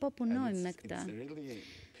 kështu që po punojmë me këtë.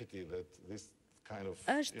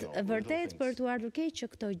 është vërtet për t'u ardhur keq që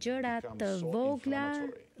këto gjëra të vogla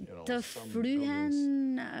të fryhen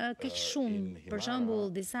kaq shumë. Për shembull,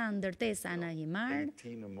 disa ndërtesa në Himar,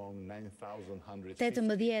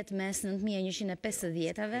 18 mes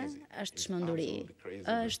 9150-ave, është çmenduri.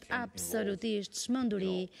 Është absolutisht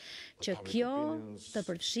çmenduri që kjo të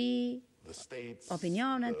përfshi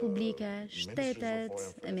opinionet publike, shtetet,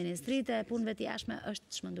 ministritë e punëve të jashtme, është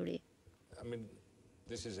çmenduri.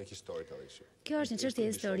 Kjo është një çështje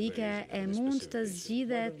historike e mund të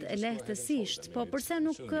zgjidhet lehtësisht, po përse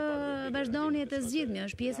nuk vazhdoni të zgjidhni?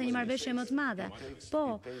 Është pjesë e një marrëveshje më të madhe.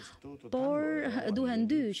 Por duhen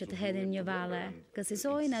dy që të hedhin një valle.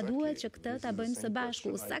 Kësaj na duhet që këtë ta bëjmë së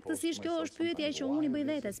bashku. Saktësisht kjo është pyetja që unë i bëj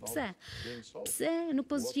vetes. Pse? Pse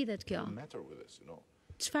nuk po zgjidhet kjo?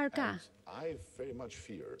 Çfarë ka?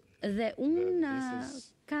 Dhe unë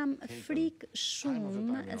kam frikë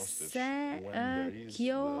shumë se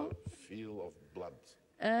kjo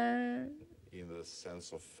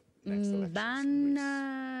ban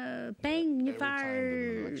peng një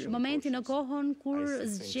farë momenti në kohën kur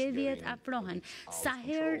zgjedhjet afrohen. Sa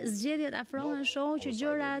herë zgjedhjet afrohen, shoh që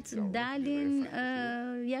gjërat dalin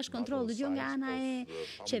jashtë kontrollit, jo nga ana e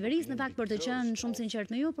qeverisë, në fakt, për të qenë shumë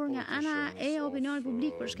sinqert me ju, por nga ana e opinionit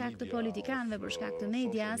publik, për shkak të politikanëve, për shkak të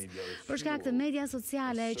medias, për shkak të media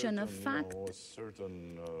sociale që në fakt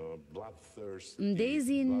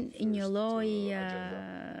ndezin një lloj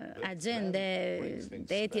agjende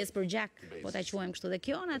të etjes për gjak, po ta quajmë kështu, dhe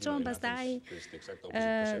kjo na çon pastaj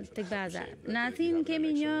tek baza. Në Athinë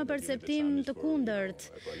kemi një perceptim të kundërt.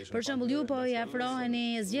 Për shembull, ju po i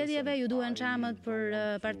afroheni zgjedhjeve, ju duhen çamët për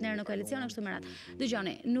partner në koalicion, kështu me radhë.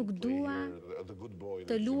 Dëgjoni, nuk dua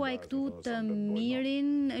të luaj këtu të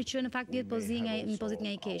mirin që në fakt jetë pozitë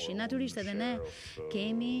nga i keqi. Natyrisht edhe ne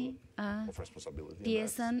kemi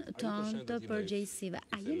pjesën tonë të përgjegjësive.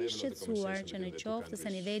 A jeni shqetësuar që në qoftë se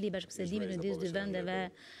niveli i bashkëbisedimit midis dy vendeve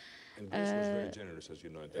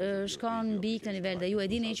shkon mbi këtë nivel, dhe ju e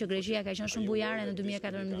dini që Greqia ka qenë shumë bujare në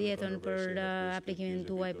 2014 për aplikimin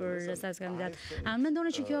tuaj për status kandidat. A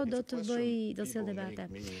mendoni që kjo do të sjellë debate?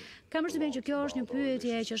 Kam përshtypjen që kjo është një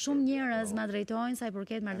pyetje që shumë njerëz ma drejtojnë sa i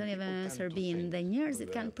përket marrëdhënieve me Serbinë, dhe njerëzit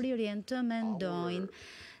kanë prirjen të mendojnë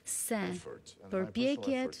se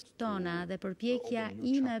përpjekjet tona dhe përpjekja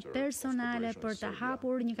ime personale për të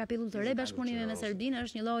hapur një kapitull të re bashkëpunimi me Serbinë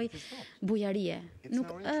është një lloj bujarie. Nuk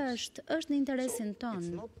është në interesin ton.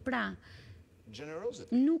 Pra,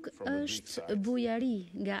 nuk është bujari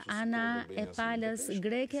nga ana e palës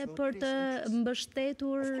greke për të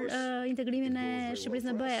mbështetur integrimin e Shqipërisë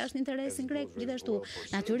në BE, është në interesin grek gjithashtu.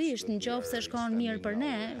 Natyrisht, nëse shkon mirë për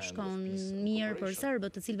ne, shkon mirë për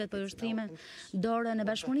serbët, të cilëve po ushtrimen dorën e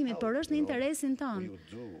bashkëpunimit, por është në interesin ton.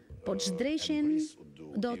 Po ç'dreshin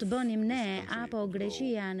do të bënim ne apo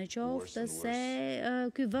Greqia në qoftë se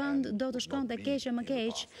ky vend do të shkonte keq e më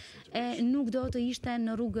keq e nuk do të ishte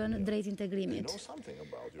në rrugën drejt integrimit.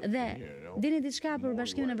 Dhe dini diçka për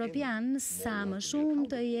Bashkimin Evropian, sa më shumë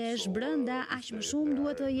të jesh brenda, aq më shumë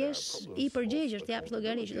duhet të jesh i përgjegjësh, të japësh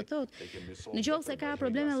llogari, që do thotë, në qoftë se ka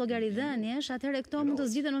probleme llogaridhëniesh, atëherë këto mund të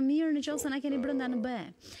zgjidhen më mirë në qoftë se na keni brenda në BE.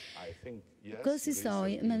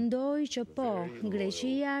 Kësaj mendoj që po,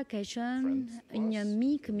 Greqia ka qenë një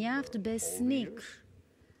mik mjaft besnik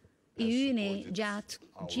i yni gjatë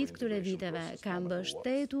gjithë këtyre viteve, ka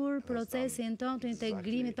mbështetur procesin tonë të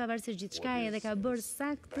integrimit pavarësisht gjithçkaje dhe ka bërë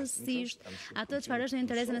saktësisht atë çfarë është në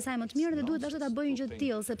interesin e saj më të mirë, dhe duhet vazhdo ta bëjë një gjë të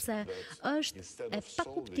tillë, sepse është e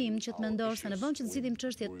pakuptim që të mendosh se në vend që të zgjidhim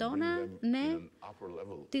çështjet tona, ne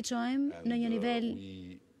t'i çojmë në një nivel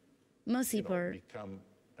më sipër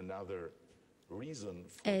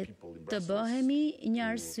e të bëhemi një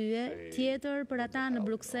arsye tjetër për ata në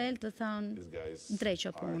Bruksel të thonë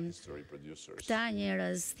dreqo punë. Këta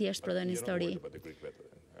njerëz thjesht prodhojnë histori.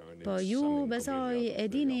 Po ju besoj e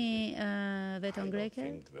dini veton greke,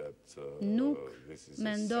 nuk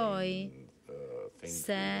mendoj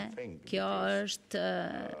se kjo është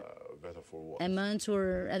e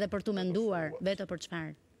mençur edhe për tu menduar, veto për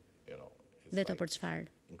çfarë? Veto për çfarë?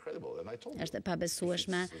 Është e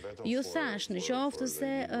pabesueshme. Ju thash, në qoftë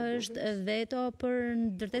se është veto për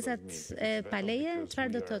ndërtesat e paleje,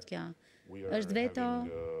 çfarë do të thotë kjo? Është veto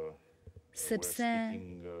sepse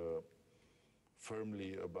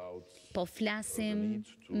po flasim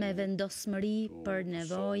me vendosmëri për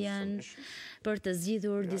nevojën për të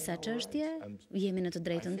zgjidhur disa çështje, jemi në të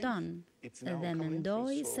drejtën tonë. Dhe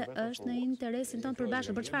mendoj se është në interesin tonë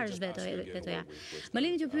përbashkët. Për çfarë është vetoja? Më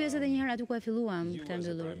lini t'ju pyes edhe një herë aty ku e filluam këtë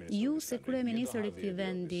mbyllur. Ju si kryeministër i këtij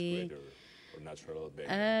vendi,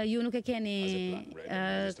 Ju nuk e keni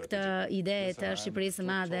këtë ide të Shqipërisë së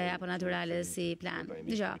madhe apo natyrale si plan.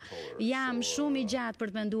 Dgjoj, jam shumë i gjatë për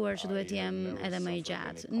të menduar që duhet jem edhe më i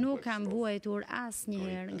gjatë. Nuk kam vuajtur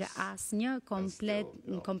asnjëherë nga asnjë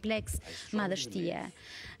kompleks madhështie.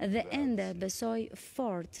 Dhe ende besoj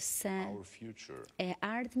fort se e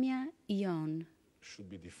ardhmja jon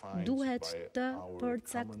duhet të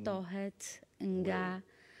përcaktohet nga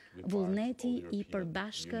vullneti i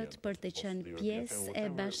përbashkët për të qenë pjesë e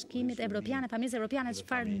bashkimit evropian, e familjes evropiane.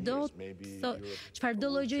 Çfarë do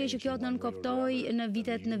lloj gjëje që kjo të nënkoptoj në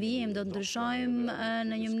vitet në vijim, do të ndryshojmë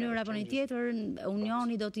në një mënyrë apo në një tjetër,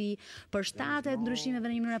 Unioni do t'i përshtatet ndryshimeve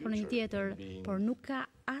në një mënyrë apo në një tjetër, por nuk ka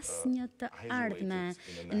asnjë të ardhme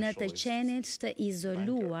në të qenit të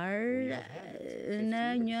izoluar në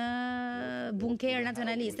një bunker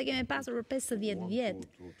nacionalist. E kemi pasur për 50 vjet.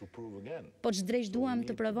 Po ç'drejt duam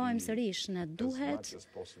të provojmë sërish. Na duhet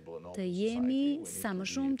të jemi sa më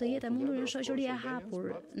shumë të jetë e mundur në shoqëri e hapur.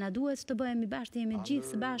 Na duhet të bëhemi bashkë, të jemi gjithë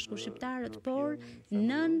së bashku shqiptarët, por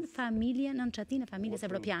nën familje, nën çatinë e familjes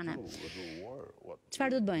evropiane.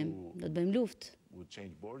 Çfarë do të bëjmë? Do të bëjmë luftë.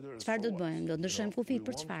 Çfarë do të bëjmë? Do të ndryshojmë kufit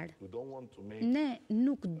për çfarë? Ne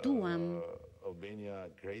nuk duam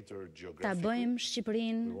ta bëjmë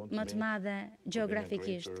Shqipërinë më të madhe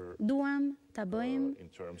gjeografikisht. Duam ta bëjmë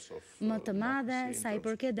më të madhe sa i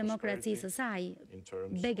përket demokracisë së saj,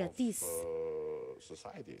 begatisë,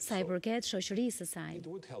 sa i përket shoqërisë së saj.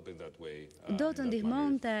 Do të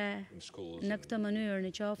ndihmonte në këtë mënyrë,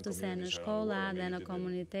 në qoftë se në shkolla dhe në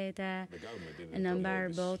komunitete në mbar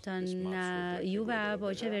botën, juve apo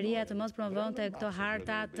qeveria të mos promovonte këto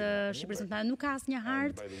harta të Shqipërisë së madhe. Nuk ka asnjë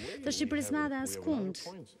hartë të Shqipërisë së madhe askund.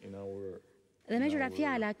 Dhe me qëra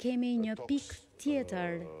fjala kemi një pikë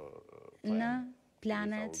tjetër në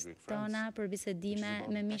planet tona për bisedime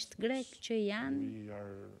me miqt grek që janë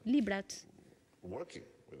librat.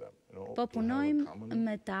 Po punojmë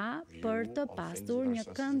me ta për të pasur një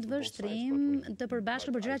kënd vështrim të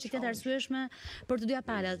përbashkët për gjëra që të jetë arsyeshme për të dyja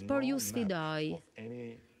palët, por ju sfidoj.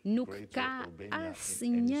 Nuk ka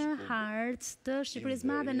asnjë hartë të Shqipërisë së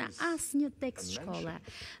madhe në asnjë tekst shkolle.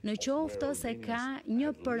 Në qoftë se ka një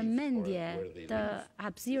përmendje të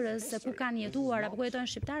hapësirës se ku kanë jetuar apo ku jetojnë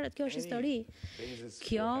shqiptarët, kjo është histori.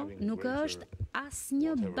 Kjo nuk është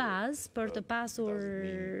asnjë bazë për të pasur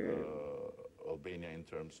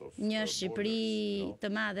një Shqipëri të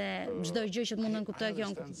madhe, çdo gjë që të mund të kuptoj kjo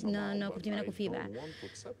në kuptimin e kufive.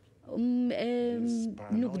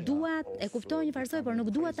 Nuk dua, e kuptoj një farsoj, por nuk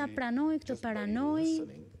dua ta pranoj këtë paranoj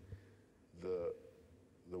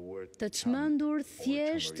të çmendur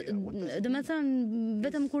thjesht, domethënë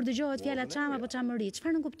vetëm kur dëgjohet fjala çam apo çamëri.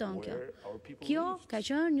 Çfarë nuk kupton kjo? Kjo ka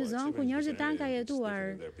qenë një zonë ku njerëzit tanë ka jetuar.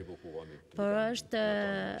 Por është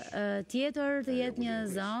tjetër të jetë një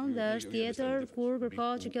zonë dhe është tjetër kur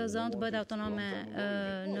kërkohet që kjo zonë të bëhet autonome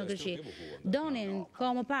në Greqi. Donin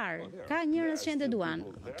kohë më parë, ka njerëz që ende duan,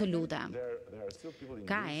 të lutem.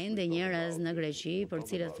 Ka ende njerëz në Greqi për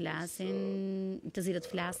të cilët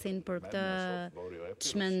flasin për këtë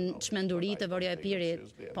çmenduri të Vorjoepirit,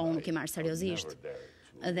 po unë nuk i marr seriozisht.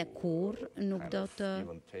 Dhe kur nuk do të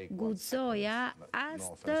guxoja as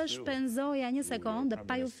të shpenzoja një sekondë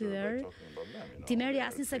pa ju fyer, ti merrja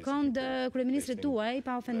as një sekondë kryeministrit tuaj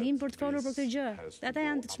pa ofendim për të folur për këtë gjë. Ata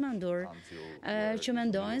janë të çmendur që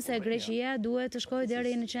mendojnë se Greqia duhet të shkojë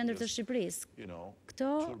deri në qendër të Shqipërisë.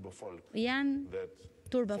 Këto janë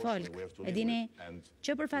turbofolk, e dini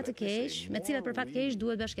që për fat të keq, me cilat për fat të keq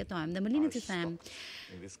duhet bashkëtojmë. Dhe më lini të them,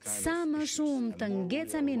 sa më shumë të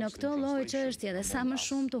ngecemi në këtë lloj çështje dhe sa më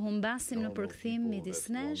shumë të humbasim në përkthim midis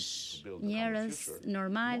nesh, njerëz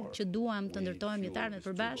normal që duam të ndërtojmë një ardhmë të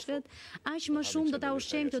përbashkët, aq më shumë do ta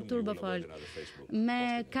ushqejmë këtë turbofolk.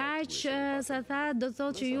 Me kaq sa tha, do të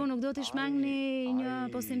thotë që ju nuk do t'i shmangni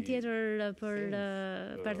një postim tjetër për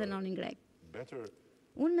Parthenonin grek.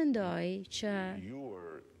 Unë mendoj që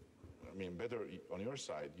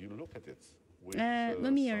më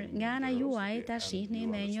mirë, nga ana juaj ta shihni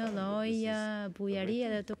me një lloj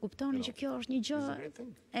bujarie dhe të kuptoni që kjo është një gjë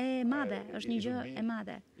e madhe, është një gjë e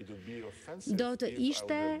madhe. Do të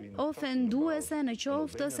ishte ofenduese në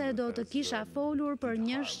qoftë se do të kisha folur për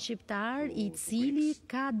një shqiptar i cili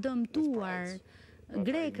ka dëmtuar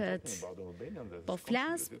grekët, po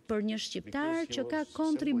flas për një shqiptar që ka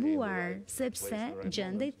kontribuar sepse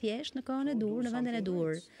gjendej thjesht në kohën e dur, në vendin e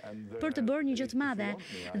dur, për të bërë një gjë të madhe.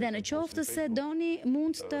 Dhe në qoftë se doni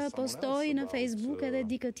mund të postoj në Facebook edhe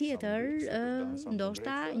dikë tjetër,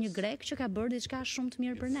 ndoshta një grek që ka bërë diçka shumë të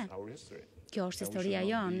mirë për ne. kjo është historia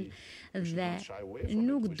jonë dhe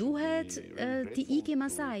nuk duhet të ikim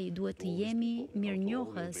asaj, duhet të jemi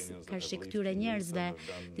mirënjohës kërshi këtyre njerëzve,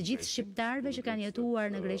 të gjithë shqiptarëve që kanë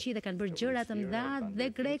jetuar në Greqi dhe kanë bërë gjëra të mëdha dhe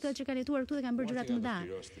grekët që kanë jetuar këtu dhe kanë bërë gjëra të mëdha.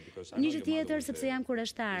 Një gjë tjetër, sepse jam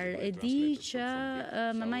kureshtar, e di që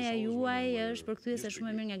mamaja juaj është përkthyese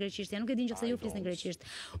shumë e mirë nga greqishtja. Nuk e di nëse ju flisni greqisht.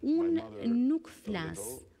 Unë nuk flas.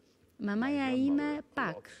 Mamaja ime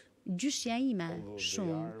pak. Gjyshja ime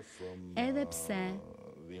shumë, edhe pse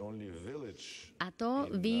ato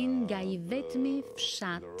vinë nga i vetmi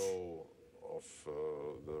fshat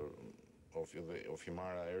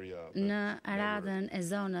në radhën e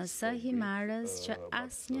zonës së Himarës që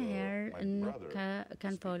asnjëherë nuk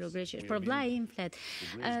kanë folur greqisht. Por vllai im flet.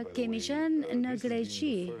 Kemi qenë në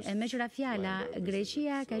Greqi, e me qëra fjala,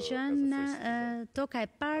 Greqia ka qenë toka e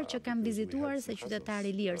parë që kam vizituar se qytetar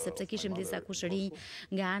i lirë, sepse kishim disa kushëri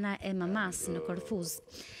nga ana e mamas në Korfuz.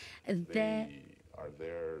 Dhe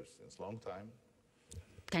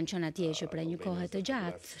kanë qenë atje që prej një kohë të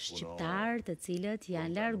gjatë, shqiptarë të cilët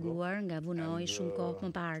janë larguar nga vunoj shumë kohë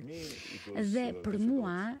më parë. Dhe për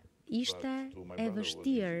mua ishte e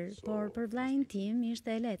vështirë, por për vllajin tim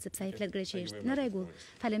ishte e lehtë sepse ai flet greqisht. Në rregull.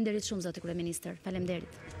 Faleminderit shumë zoti kryeministër. Faleminderit.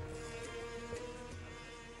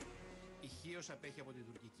 Η Χίος απέχει από την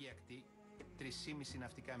τουρκική ακτή 3,5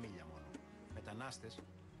 ναυτικά μίλια μόνο. Μετανάστες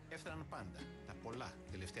έφταναν πάντα τα πολλά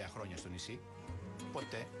τελευταία χρόνια στο νησί.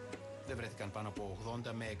 Ποτέ δεν βρέθηκαν πάνω από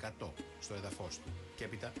 80 με 100 στο έδαφος του. Και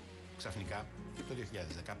έπειτα, ξαφνικά, το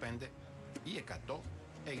 2015, οι 100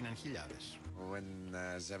 έγιναν χιλιάδες. When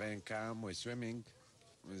the rain come, we're swimming.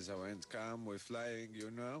 When the wind come, we're flying, you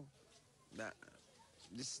know? Nah,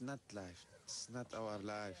 this is not life. It's not our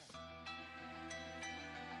life.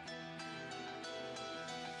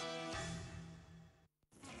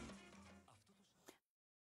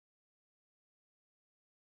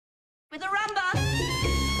 With a rumba!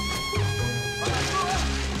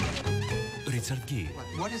 Richard Gere.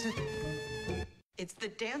 What is it? It's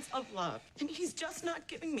the dance of love, and he's just not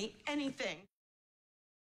giving me anything.